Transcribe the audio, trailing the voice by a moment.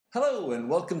Hello and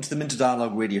welcome to the Minter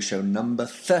Dialogue radio show number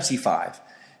 35.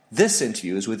 This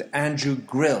interview is with Andrew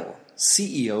Grill,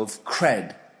 CEO of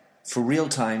Kred, for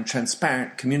real-time,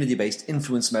 transparent, community-based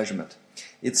influence measurement.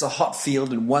 It's a hot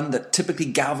field and one that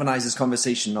typically galvanizes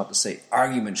conversation, not to say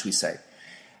argument, shall we say.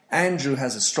 Andrew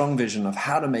has a strong vision of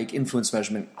how to make influence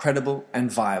measurement credible and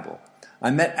viable.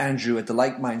 I met Andrew at the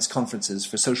Like Minds conferences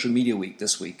for Social Media Week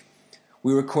this week.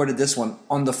 We recorded this one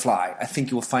on the fly. I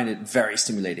think you will find it very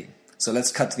stimulating. So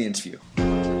let's cut to the interview.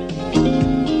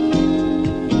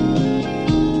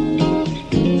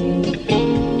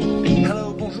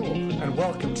 Hello, bonjour, and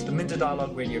welcome to the Minter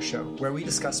Dialogue radio show, where we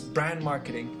discuss brand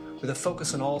marketing with a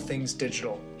focus on all things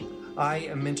digital. I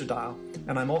am Minter Dial,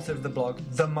 and I'm author of the blog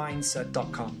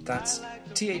themindset.com. That's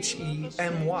TheMyndset,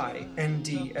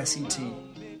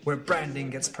 where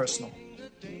branding gets personal.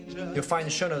 You'll find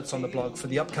the show notes on the blog for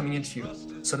the upcoming interview.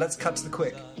 So let's cut to the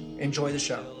quick. Enjoy the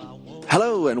show.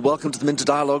 Hello and welcome to the Minter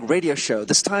Dialogue radio show.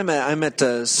 This time I'm at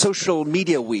Social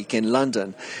Media Week in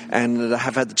London, and I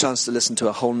have had the chance to listen to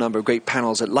a whole number of great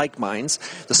panels at Like Minds.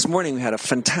 This morning we had a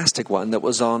fantastic one that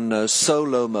was on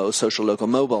SOLOMO, Social Local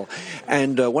Mobile,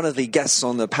 and one of the guests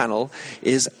on the panel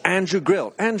is Andrew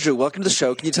Grill. Andrew, welcome to the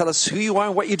show. Can you tell us who you are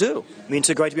and what you do?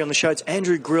 Minter, great to be on the show. It's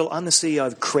Andrew Grill. I'm the CEO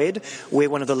of Kred. We're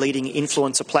one of the leading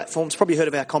influencer platforms. Probably heard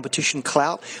of our competition,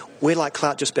 Clout. We're like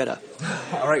Clout, just better.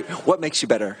 All right. What makes you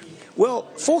better? Well,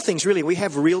 four things really. We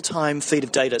have real-time feed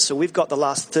of data. So we've got the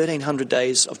last 1,300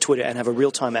 days of Twitter and have a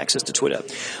real-time access to Twitter.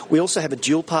 We also have a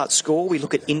dual-part score. We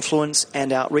look at influence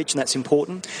and outreach, and that's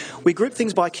important. We group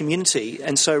things by community,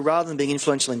 and so rather than being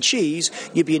influential in cheese,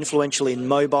 you'd be influential in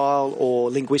mobile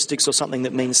or linguistics or something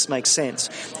that makes sense.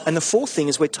 And the fourth thing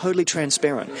is we're totally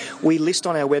transparent. We list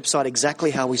on our website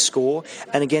exactly how we score,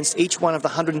 and against each one of the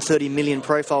 130 million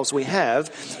profiles we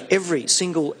have, every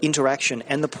single interaction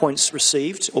and the points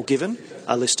received or given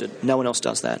are listed. No one else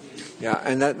does that. Yeah,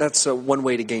 and that's one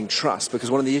way to gain trust, because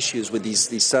one of the issues with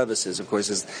these services, of course,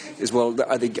 is well,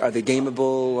 are they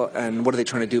gameable, and what are they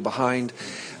trying to do behind?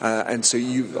 And so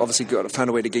you obviously got to find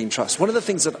a way to gain trust. One of the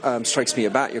things that strikes me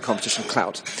about your competition,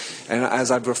 Clout, and as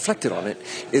I've reflected on it,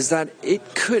 is that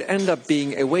it could end up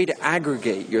being a way to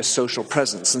aggregate your social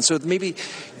presence, and so maybe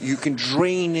you can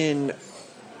drain in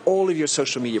all of your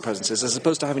social media presences as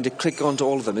opposed to having to click onto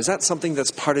all of them. Is that something that's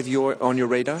part of on your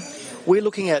radar? We're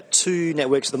looking at two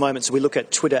networks at the moment. So we look at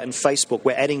Twitter and Facebook.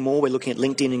 We're adding more. We're looking at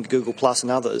LinkedIn and Google Plus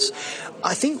and others.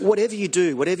 I think whatever you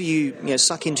do, whatever you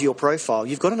suck into your profile,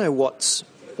 you've got to know what's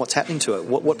happening to it,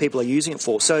 what people are using it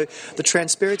for. So the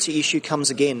transparency issue comes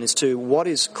again as to what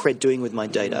is Kred doing with my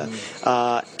data?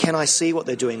 Can I see what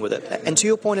they're doing with it? And to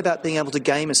your point about being able to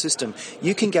game a system,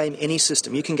 you can game any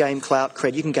system. You can game Clout,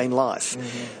 Kred, you can game Life.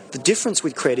 The difference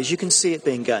with Kred is you can see it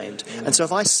being gamed. And so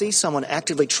if I see someone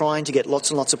actively trying to get lots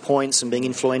and lots of points and being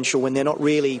influential when they're not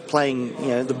really playing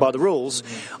by the rules,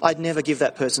 I'd never give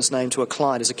that person's name to a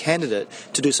client as a candidate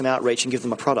to do some outreach and give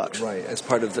them a product. Right, as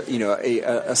part of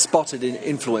a spotted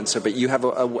influencer, but you have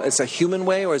it's a human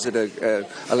way, or is it a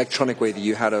electronic way that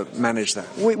you how to manage that?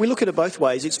 We look at it both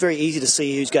ways. It's very easy to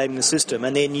see who's gaming the system,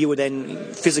 and then you would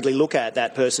then physically look at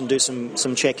that person, do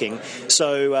some checking.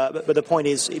 So, but the point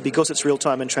is, because it's real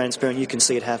time and transparent, you can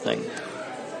see it happening.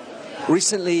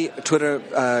 Recently, Twitter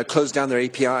closed down their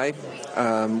API,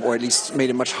 or at least made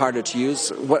it much harder to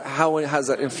use. How has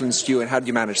that influenced you, and how do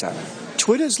you manage that?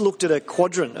 Twitter's looked at a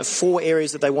quadrant of 4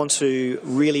 areas that they want to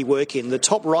really work in. The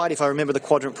top right, if I remember the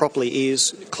quadrant properly,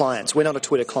 is clients. We're not a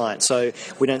Twitter client, so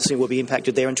we don't see we'll be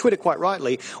impacted there. And Twitter, quite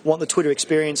rightly, want the Twitter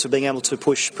experience of being able to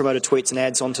push promoted tweets and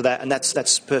ads onto that, and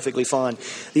that's perfectly fine.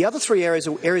 The other 3 areas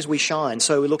are areas we shine.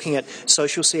 So we're looking at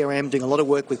social CRM, doing a lot of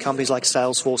work with companies like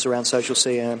Salesforce around social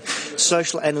CRM.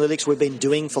 Social analytics we've been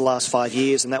doing for the last 5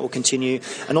 years, and that will continue.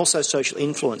 And also social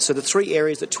influence. So the 3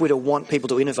 areas that Twitter want people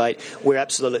to innovate, we're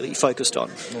absolutely focused on.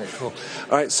 Very cool.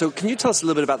 All right, so can you tell us a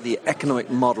little bit about the economic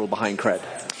model behind Kred?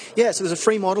 Yeah, so there's a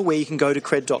free model where you can go to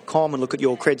Kred.com and look at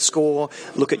your Kred score,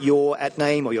 look at your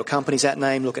 @name or your company's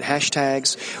 @name, look at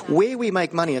hashtags. Where we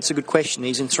make money, it's a good question,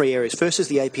 is in 3 areas. First is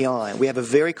the API. We have a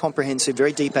very comprehensive,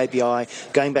 very deep API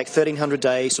going back 1,300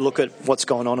 days to look at what's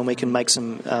going on, and we can make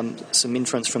some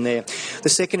inference from there. The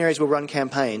second area is we'll run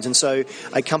campaigns, and so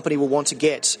a company will want to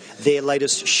get their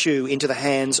latest shoe into the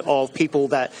hands of people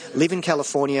that live in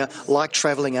California, like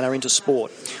travelling and are into sport.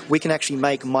 We can actually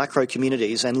make micro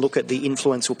communities and look at the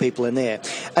influence we'll people in there.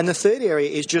 And the third area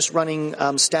is just running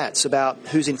stats about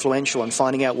who's influential and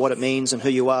finding out what it means and who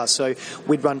you are. So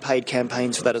we'd run paid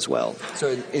campaigns for that as well.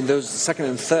 So in those second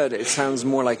and third, it sounds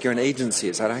more like you're an agency.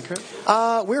 Is that accurate?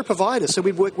 We're a provider, so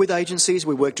we work with agencies.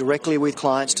 We work directly with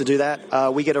clients to do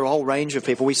that. We get a whole range of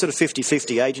people. We sort of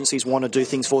 50-50. Agencies want to do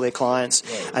things for their clients,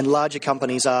 and larger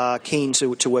companies are keen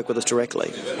to work with us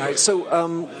directly. All right.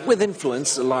 So with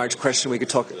influence, a large question, we could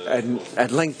talk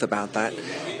at length about that.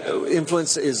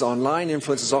 Influence is online,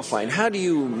 influence is offline. How do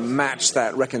you match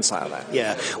that, reconcile that?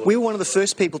 Yeah, we were one of the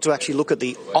first people to actually look at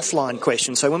the offline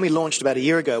question. So when we launched about a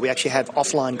year ago, we actually have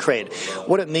offline Kred.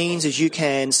 What it means is you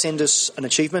can send us an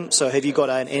achievement. So have you got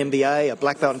an MBA, a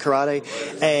black belt in karate,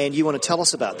 and you want to tell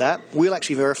us about that? We'll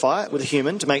actually verify it with a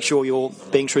human to make sure you're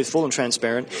being truthful and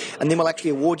transparent, and then we'll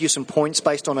actually award you some points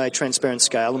based on a transparent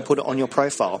scale and put it on your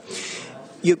profile.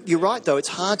 You're right, though. It's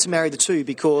hard to marry the two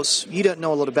because you don't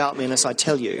know a lot about me unless I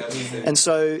tell you. And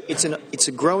so it's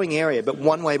a growing area, but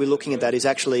one way we're looking at that is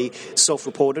actually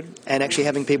self-reported and actually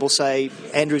having people say,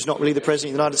 Andrew's not really the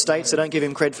President of the United States, so don't give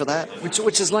him cred for that.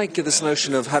 Which is like this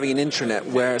notion of having an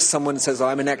intranet where someone says,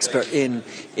 I'm an expert in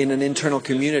an internal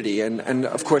community. And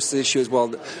of course, the issue is,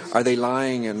 well, are they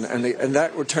lying? And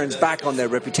that returns back on their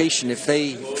reputation if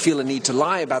they feel a need to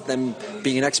lie about them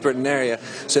being an expert in an area.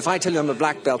 So if I tell you I'm a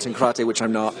black belt in karate, which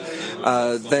I'm not,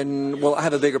 then, well, I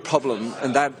have a bigger problem,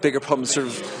 and that bigger problem sort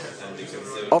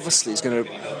of obviously is going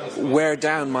to wear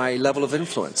down my level of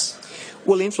influence.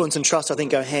 Well, influence and trust, I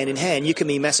think, go hand in hand. You can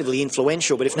be massively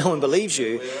influential, but if no one believes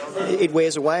you, it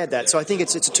wears away at that. So I think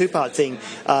it's a two-part thing.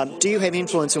 Do you have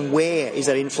influence, and where is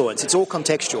that influence? It's all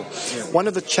contextual. Yeah. One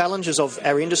of the challenges of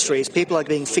our industry is people are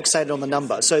being fixated on the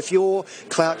number. So if your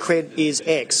clout cred is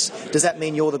X, does that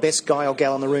mean you're the best guy or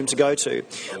gal in the room to go to?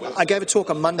 I gave a talk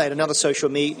on Monday at another Social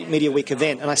Media Week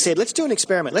event, and I said, let's do an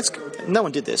experiment. No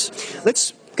one did this.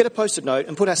 Let's get a Post-it note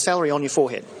and put our salary on your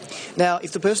forehead. Now,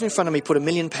 if the person in front of me put £1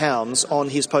 million on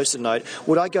his Post-it note,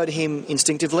 would I go to him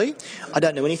instinctively? I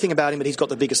don't know anything about him, but he's got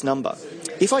the biggest number.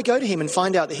 If I go to him and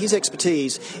find out that his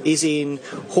expertise is in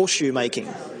horseshoe making,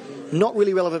 not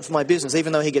really relevant for my business,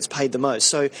 even though he gets paid the most.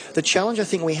 So the challenge I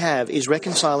think we have is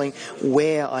reconciling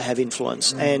where I have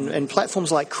influence. And platforms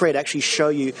like Kred actually show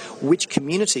you which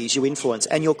communities you influence,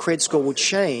 and your Kred score will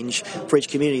change for each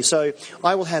community. So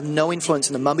I will have no influence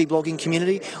in the mummy blogging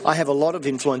community. I have a lot of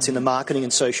influence in the marketing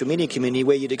and social media community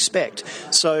where you'd expect.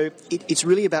 So it's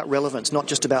really about relevance, not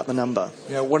just about the number.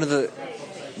 Yeah, one of the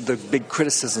big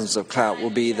criticisms of clout will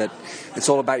be that it's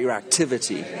all about your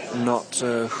activity, not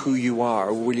who you are,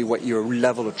 or really what your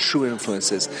level of true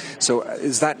influence is. So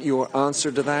is that your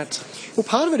answer to that? Well,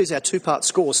 part of it is our two-part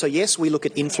score. So yes, we look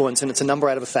at influence, and it's a number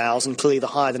out of 1,000. Clearly, the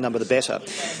higher the number, the better.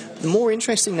 The more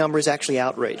interesting number is actually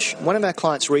outreach. One of our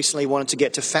clients recently wanted to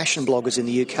get to fashion bloggers in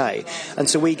the UK, and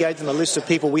so we gave them a list of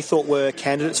people we thought were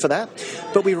candidates for that,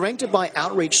 but we ranked it by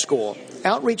outreach score.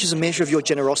 Outreach is a measure of your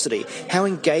generosity. How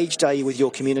engaged are you with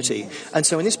your community? And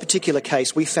so in this particular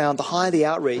case, we found the higher the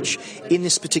outreach in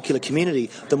this particular community,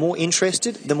 the more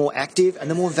interested, the more active, and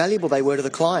the more valuable they were to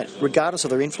the client, regardless of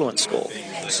their influence score.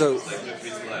 So,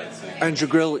 Andrew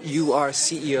Grill, you are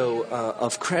CEO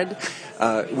of Kred,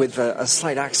 with a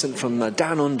slight accent from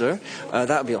down under.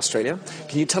 That would be Australia.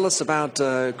 Can you tell us about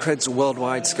Kred's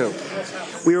worldwide scope?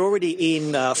 We're already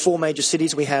in 4 major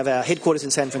cities. We have our headquarters in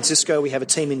San Francisco. We have a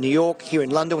team in New York. Here in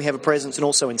London, we have a presence, and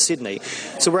also in Sydney.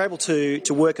 So we're able to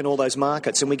work in all those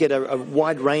markets, and we get a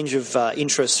wide range of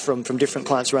interests from different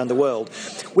clients around the world.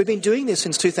 We've been doing this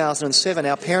since 2007.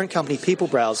 Our parent company, People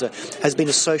Browser, has been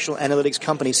a social analytics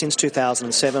company since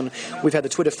 2007. We've had the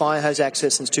Twitter Firehose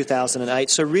access since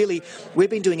 2008. So really, we've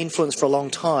been doing influence for a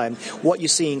long time. What you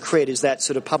see in Kred is that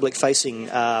sort of public-facing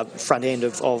front end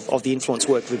of the influence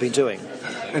work we've been doing.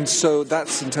 And so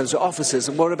that's in terms of offices.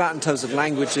 And what about in terms of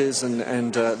languages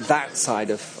and that side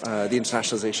of the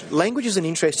internationalization? Language is an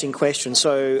interesting question.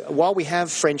 So while we have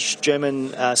French,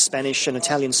 German, Spanish and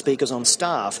Italian speakers on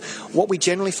staff, what we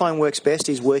generally find works best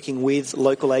is working with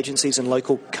local agencies and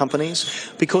local companies.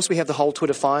 Because we have the whole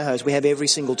Twitter Firehose, we have every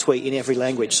single tweet in every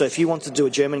language. So if you want to do a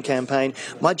German campaign,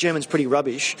 my German's pretty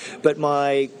rubbish, but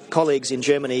my colleagues in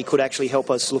Germany could actually help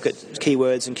us look at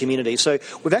keywords and community. So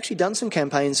we've actually done some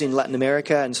campaigns in Latin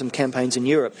America and some campaigns in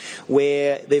Europe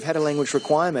where they've had a language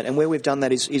requirement, and where we've done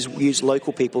that is use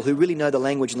local people who really know the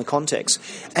language and the context.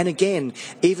 And again,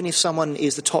 even if someone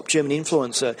is the top German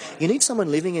influencer, you need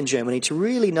someone living in Germany to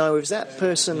really know if that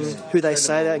person who they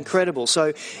say they're incredible.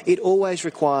 So it always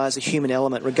requires a human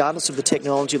element, regardless of the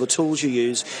technology or the tools you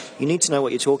use. You need to know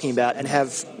what you're talking about and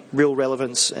have real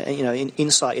relevance,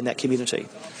 insight in that community.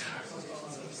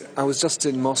 I was just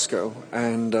in Moscow,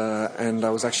 and I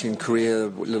was actually in Korea a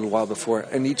little while before,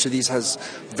 and each of these has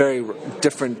very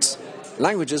different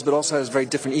languages, but also has very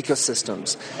different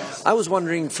ecosystems. I was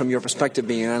wondering, from your perspective,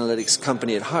 being an analytics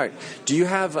company at heart, do you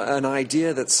have an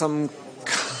idea that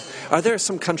are there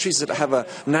some countries that have a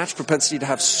natural propensity to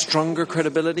have stronger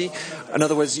credibility? In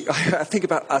other words, I think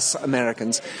about us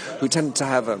Americans, who tend to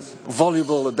have a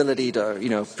voluble ability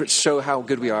to, show how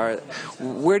good we are.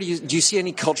 Where do you see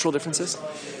any cultural differences?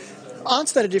 I'll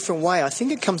answer that a different way. I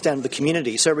think it comes down to the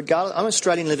community. So regardless, I'm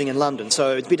Australian living in London,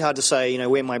 so it's a bit hard to say,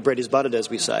 where my bread is buttered, as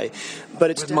we say. But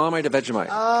it's Marmite or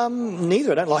Vegemite?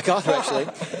 Neither. I don't like either, actually.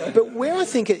 But where I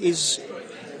think it is,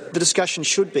 the discussion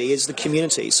should be, is the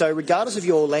community. So regardless of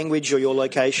your language or your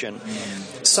location,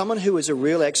 someone who is a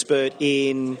real expert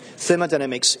in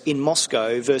thermodynamics in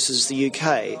Moscow versus the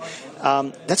UK,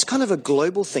 that's kind of a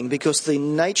global thing, because the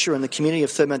nature and the community of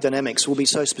thermodynamics will be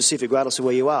so specific regardless of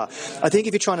where you are. I think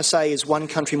if you're trying to say, is one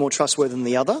country more trustworthy than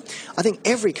the other, I think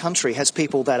every country has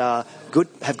people that are good,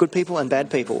 have good people and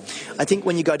bad people. I think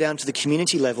when you go down to the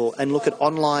community level and look at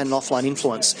online and offline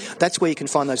influence, that's where you can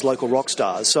find those local rock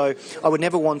stars. So I would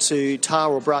never want to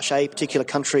tar or brush a particular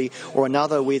country or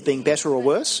another with being better or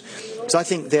worse, because I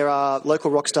think there are local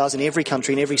rock stars in every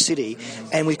country, in every city,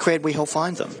 and with Kred we help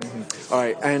find them. All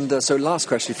right, and so last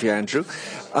question for you, Andrew.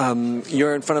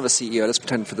 You're in front of a CEO. Let's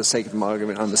pretend, for the sake of my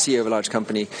argument, I'm the CEO of a large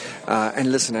company.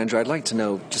 And listen, Andrew, I'd like to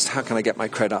know just how can I get my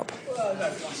cred up?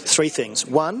 3 things.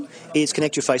 One is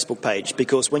connect your Facebook page,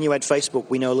 because when you add Facebook,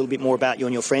 we know a little bit more about you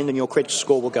and your friend, and your credit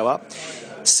score will go up.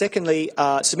 Secondly,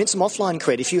 submit some offline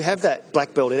cred. If you have that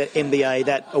black belt, that MBA,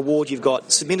 that award you've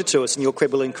got, submit it to us and your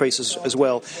cred will increase as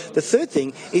well. The third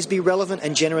thing is be relevant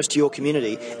and generous to your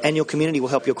community, and your community will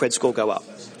help your cred score go up.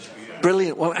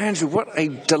 Brilliant. Well, Andrew, what a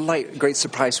delight, great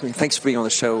surprise for me. Thanks for being on the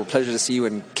show. Pleasure to see you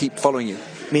and keep following you.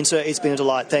 Minter, it's been a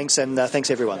delight. Thanks, and thanks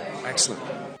everyone. Excellent.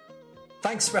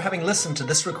 Thanks for having listened to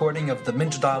this recording of the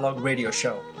Minter Dialogue radio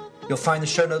show. You'll find the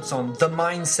show notes on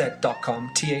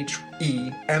themindset.com,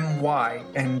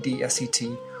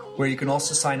 TheMyndset, where you can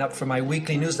also sign up for my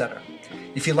weekly newsletter.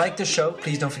 If you like the show,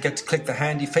 please don't forget to click the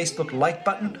handy Facebook like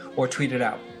button or tweet it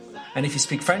out. And if you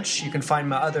speak French, you can find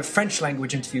my other French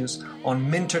language interviews on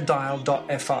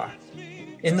minterdial.fr.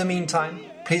 In the meantime,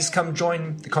 please come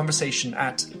join the conversation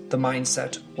at The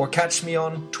Mindset, or catch me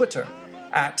on Twitter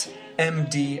at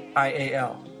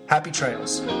MDIAL. Happy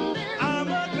trails.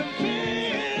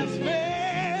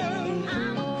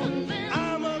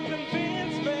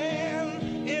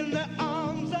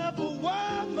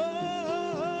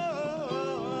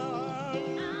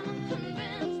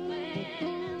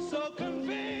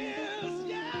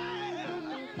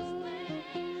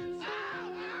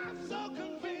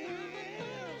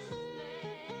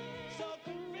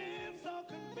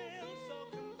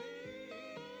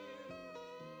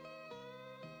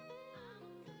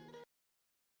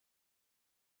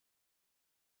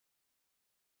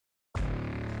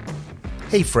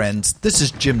 Hey friends, this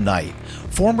is Jim Knight,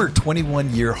 former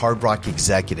 21-year Hard Rock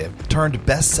executive turned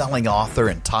best-selling author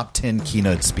and top 10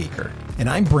 keynote speaker. And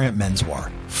I'm Brant Menswar,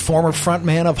 former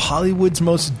frontman of Hollywood's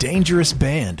most dangerous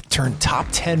band turned top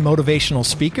 10 motivational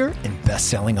speaker and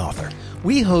best-selling author.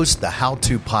 We host the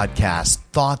how-to podcast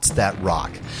Thoughts That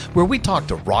Rock, where we talk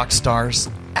to rock stars,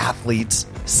 athletes,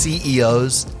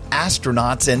 CEOs,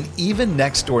 astronauts, and even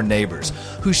next-door neighbors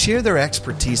who share their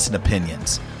expertise and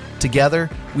opinions. Together,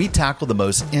 we tackle the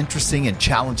most interesting and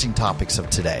challenging topics of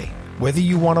today. Whether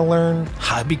you want to learn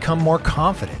how to become more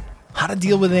confident, how to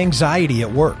deal with anxiety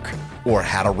at work, or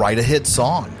how to write a hit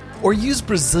song, or use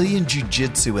Brazilian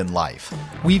Jiu-Jitsu in life,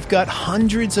 we've got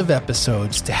hundreds of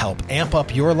episodes to help amp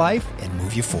up your life and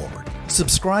move you forward.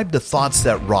 Subscribe to Thoughts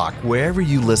That Rock wherever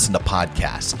you listen to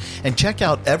podcasts, and check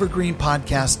out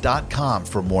evergreenpodcast.com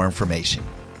for more information.